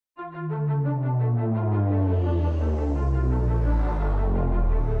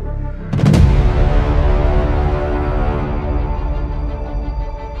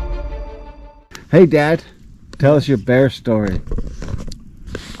Hey, Dad, tell us your bear story.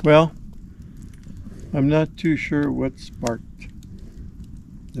 Well, I'm not too sure what sparked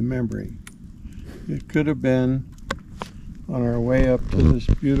the memory. It could have been on our way up to this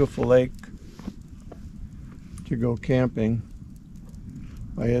beautiful lake to go camping.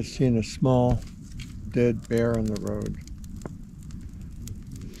 I had seen a small dead bear on the road.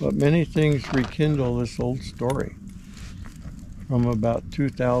 But many things rekindle this old story from about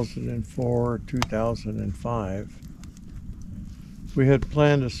 2004 or 2005. We had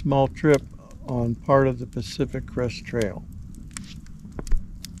planned a small trip on part of the Pacific Crest Trail.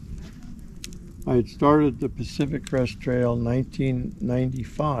 I had started the Pacific Crest Trail in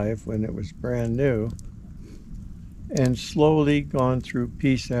 1995 when it was brand new, and slowly gone through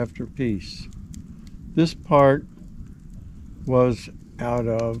piece after piece. This part was out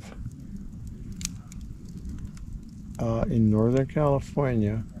of in Northern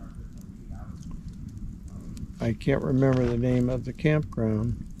California. I can't remember the name of the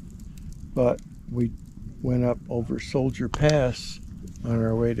campground, but we went up over Soldier Pass on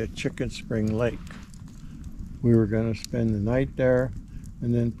our way to Chicken Spring Lake. We were going to spend the night there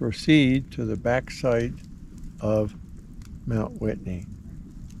and then proceed to the backside of Mount Whitney.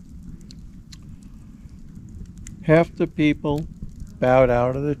 Half the people bowed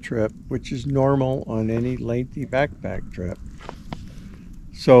out of the trip, which is normal on any lengthy backpack trip.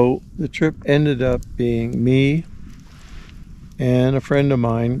 So the trip ended up being me and a friend of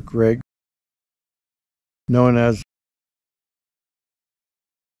mine, Greg, known as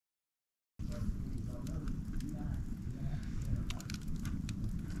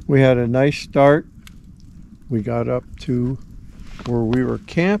we had a nice start. We got up to where we were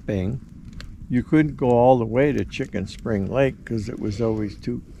camping. You couldn't go all the way to Chicken Spring Lake because it was always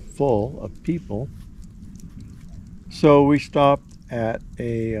too full of people. So we stopped at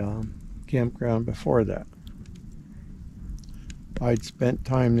a campground before that. I'd spent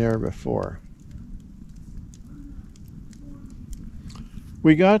time there before.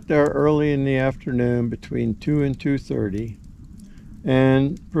 We got there early in the afternoon between 2 and 2:30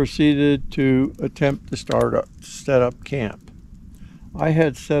 and proceeded to attempt to set up camp. I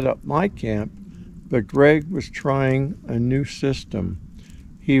had set up my camp, but Greg was trying a new system.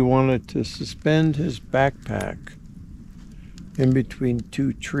 He wanted to suspend his backpack in between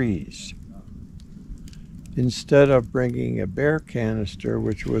two trees instead of bringing a bear canister,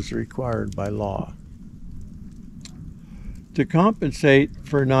 which was required by law. To compensate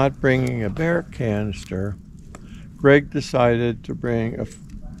for not bringing a bear canister, Greg decided to bring a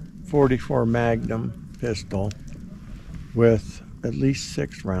 .44 Magnum pistol with at least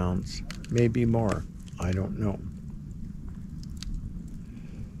 6 rounds, maybe more, I don't know.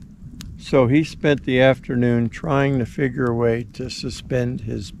 So he spent the afternoon trying to figure a way to suspend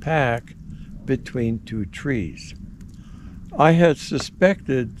his pack between two trees. I had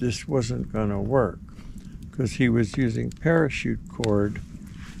suspected this wasn't going to work because he was using parachute cord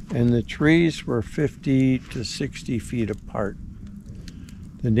and the trees were 50 to 60 feet apart.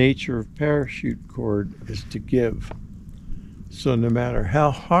 The nature of parachute cord is to give. So no matter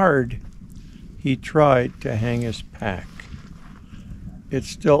how hard he tried to hang his pack, it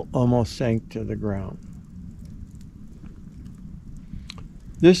still almost sank to the ground.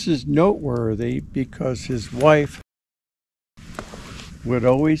 This is noteworthy because his wife would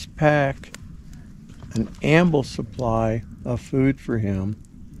always pack an ample supply of food for him.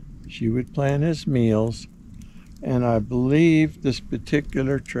 She would plan his meals, and I believe this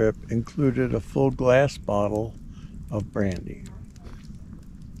particular trip included a full glass bottle of brandy.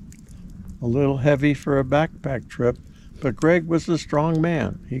 A little heavy for a backpack trip, but Greg was a strong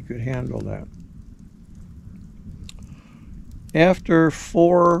man. He could handle that. After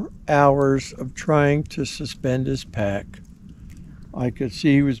 4 hours of trying to suspend his pack, I could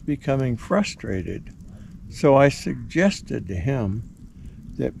see he was becoming frustrated. So I suggested to him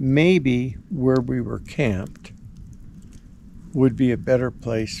that maybe where we were camped would be a better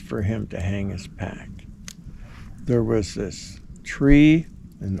place for him to hang his pack. There was this tree,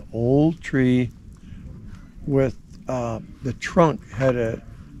 an old tree, with the trunk had a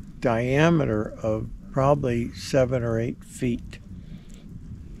diameter of probably 7 or 8 feet.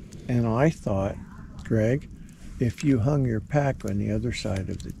 And I thought, Greg, if you hung your pack on the other side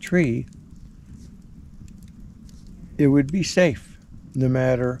of the tree, it would be safe no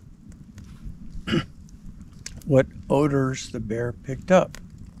matter what odors the bear picked up.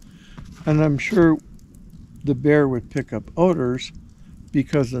 And I'm sure the bear would pick up odors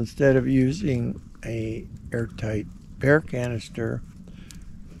because instead of using a airtight bear canister,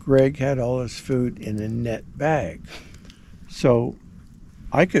 Greg had all his food in a net bag. So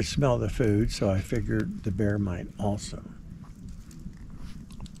I could smell the food, so I figured the bear might also.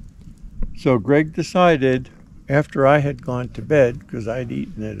 So Greg decided, after I had gone to bed, because I'd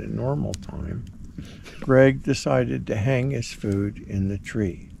eaten at a normal time, Greg decided to hang his food in the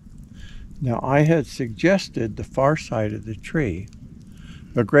tree. Now, I had suggested the far side of the tree,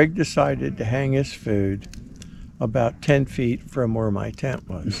 but Greg decided to hang his food about 10 feet from where my tent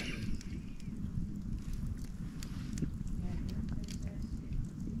was.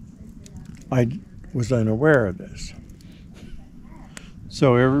 I was unaware of this.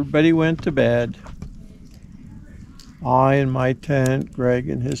 So everybody went to bed. I in my tent, Greg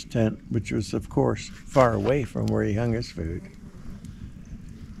in his tent, which was, of course, far away from where he hung his food.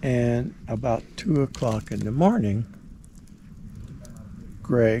 And about 2 o'clock in the morning,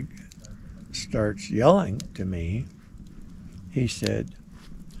 Greg starts yelling to me. He said,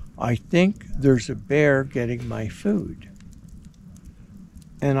 "I think there's a bear getting my food."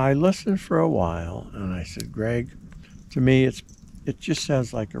 And I listened for a while, and I said, "Greg, to me it just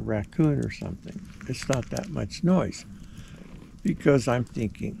sounds like a raccoon or something. It's not that much noise." Because I'm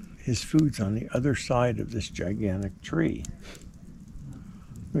thinking his food's on the other side of this gigantic tree.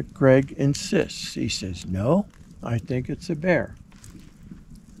 But Greg insists. He says, "No, I think it's a bear."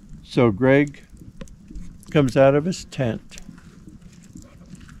 So Greg comes out of his tent,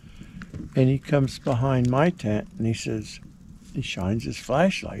 and he comes behind my tent, and he says, he shines his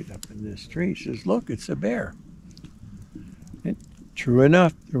flashlight up in this tree. He says, "Look, it's a bear." And true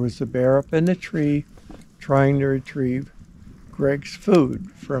enough, there was a bear up in the tree trying to retrieve Greg's food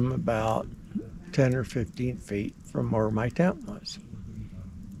from about 10 or 15 feet from where my tent was.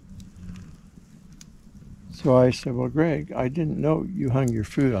 So I said, "Well, Greg, I didn't know you hung your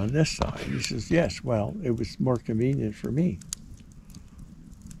food on this side." He says, "Yes, well, it was more convenient for me."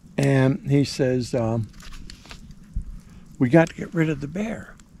 And he says, "We got to get rid of the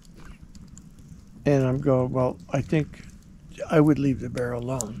bear." And I'm going, "Well, I think I would leave the bear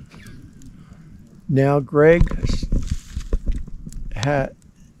alone." Now Greg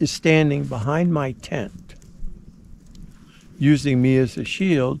is standing behind my tent, using me as a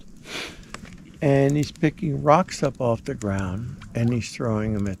shield, and he's picking rocks up off the ground, and he's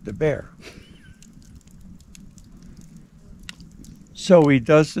throwing them at the bear. So he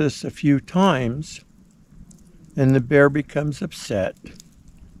does this a few times, and the bear becomes upset,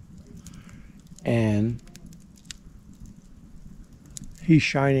 and he's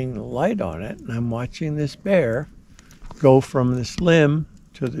shining the light on it, and I'm watching this bear go from this limb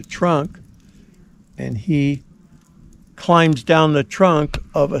to the trunk, and he climbs down the trunk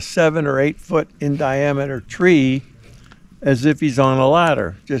of a 7 or 8 foot in diameter tree as if he's on a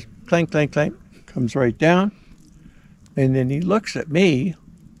ladder. Just clank, clank, clank, comes right down, and then he looks at me,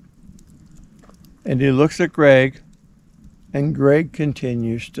 and he looks at Greg, and Greg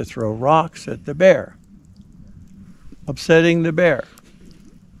continues to throw rocks at the bear, upsetting the bear.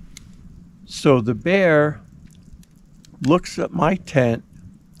 So the bear looks at my tent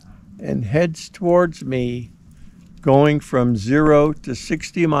and heads towards me, going from 0 to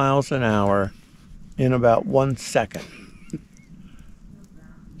 60 miles an hour in about 1 second.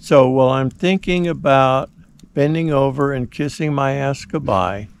 So while I'm thinking about bending over and kissing my ass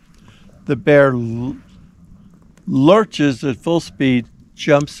goodbye, the bear lurches at full speed,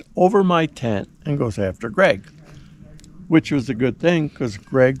 jumps over my tent, and goes after Greg, which was a good thing because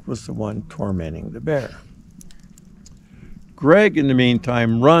Greg was the one tormenting the bear. Greg, in the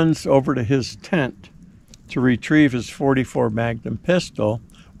meantime, runs over to his tent to retrieve his .44 Magnum pistol,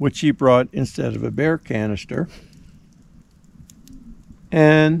 which he brought instead of a bear canister.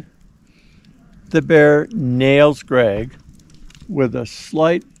 And the bear nails Greg with a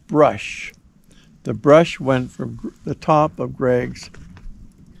slight brush. The brush went from the top of Greg's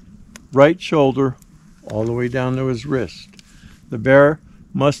right shoulder all the way down to his wrist. The bear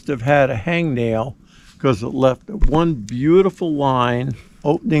must have had a hangnail because it left one beautiful line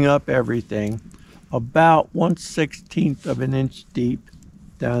opening up everything about 1/16 of an inch deep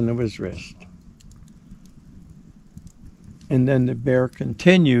down to his wrist. And then the bear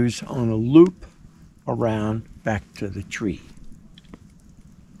continues on a loop around back to the tree.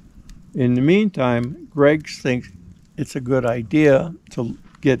 In the meantime, Greg thinks it's a good idea to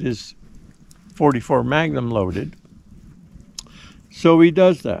get his .44 Magnum loaded. So he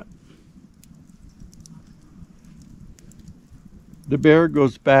does that. The bear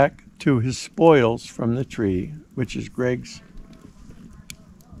goes back to his spoils from the tree, which is Greg's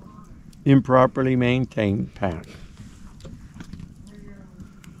improperly maintained pack,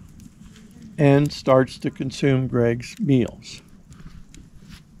 and starts to consume Greg's meals.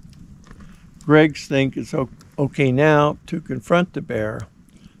 Greg thinks it's okay now to confront the bear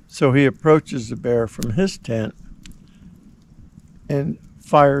So he approaches the bear from his tent and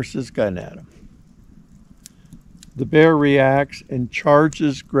fires his gun at him. The bear reacts and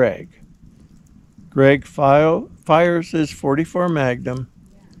charges Greg. Greg fires his .44 Magnum,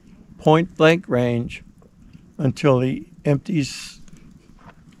 point blank range, until he empties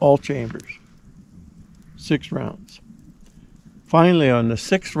all chambers. 6 rounds. Finally, on the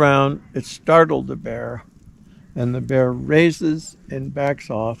 6th round, it startled the bear, and the bear raises and backs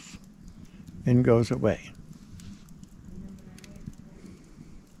off and goes away.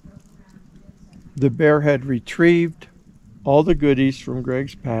 The bear had retrieved all the goodies from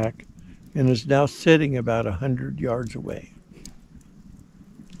Greg's pack and is now sitting about 100 yards away.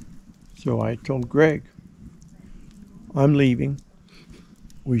 So I told Greg, I'm leaving.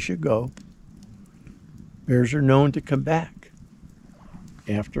 We should go. Bears are known to come back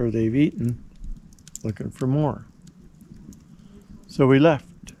after they've eaten, looking for more. So we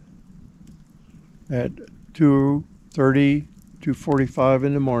left at 2:30, 2:45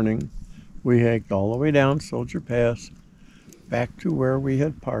 in the morning. We hiked all the way down Soldier Pass back to where we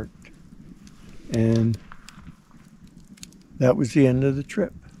had parked. And that was the end of the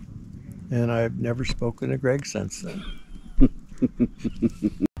trip. And I've never spoken to Greg since then.